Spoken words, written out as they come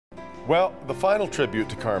Well, the final tribute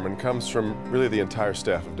to Carmen comes from really the entire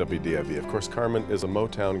staff of WDIV. Of course, Carmen is a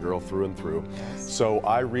Motown girl through and through. Yes. So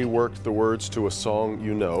I reworked the words to a song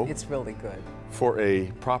you know. It's really good. For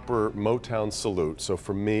a proper Motown salute. So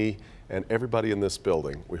from me and everybody in this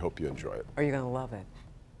building, we hope you enjoy it. Are you going to love it?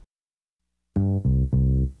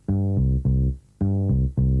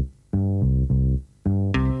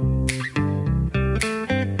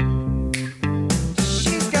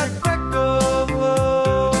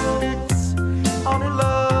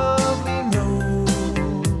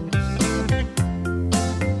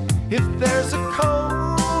 If there's a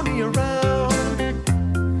coney around,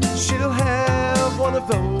 she'll have one of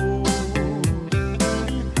those.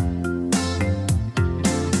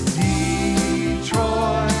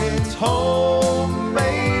 Detroit's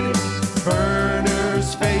homemade,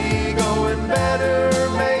 Berner's Fago and Better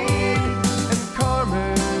Made, and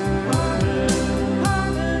Carmen,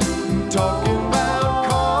 talking about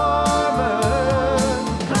Carmen.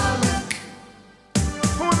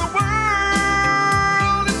 When the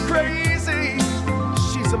world is crazy,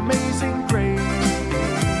 she's amazing grace.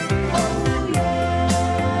 Oh yeah,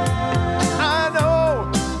 I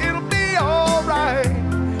know it'll be alright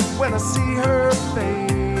when I see her face.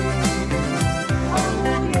 Oh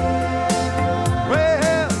yeah,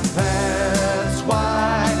 well, that's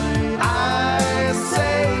why I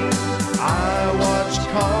say I watch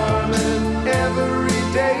Carmen every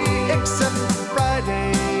day except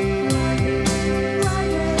Friday.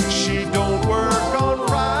 She don't work on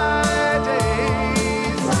Fridays.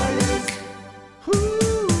 Ooh.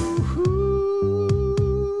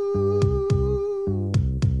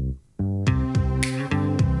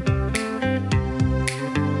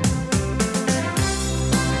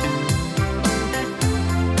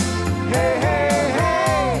 Hey, hey,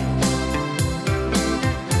 hey.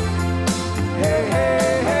 Hey,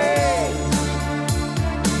 hey, hey.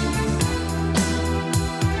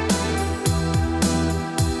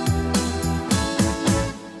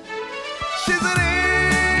 She's an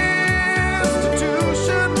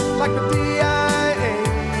institution like the DIA.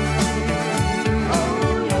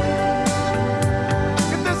 Oh yeah.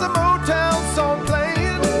 If there's a Motown song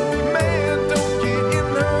playing, man, don't get in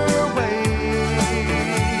her way.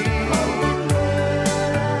 Oh yeah.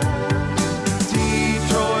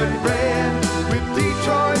 Detroit bred with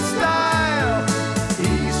Detroit style,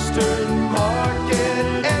 Eastern Market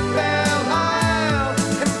and Belle Isle,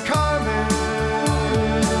 and Carmen.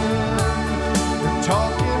 We're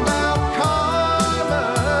talking about Carmen.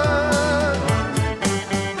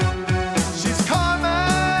 She's Carmen.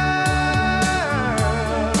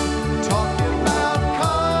 Talking about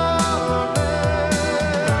Carmen.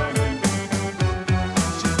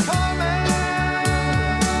 She's Carmen.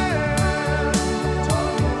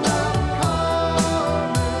 Talking about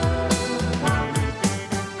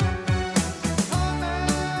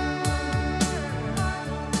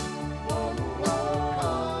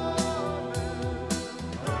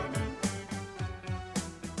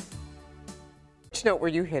Which note were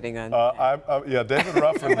you hitting on? Yeah, David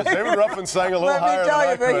Ruffin sang a little higher than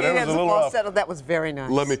I could. It was a little rough. That was very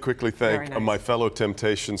nice. Let me quickly thank Very nice. my fellow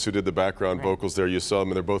Temptations who did the background vocals there. You saw them,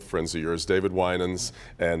 and they're both friends of yours, David Winans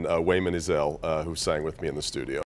and Wayman Ezell, who sang with me in the studio.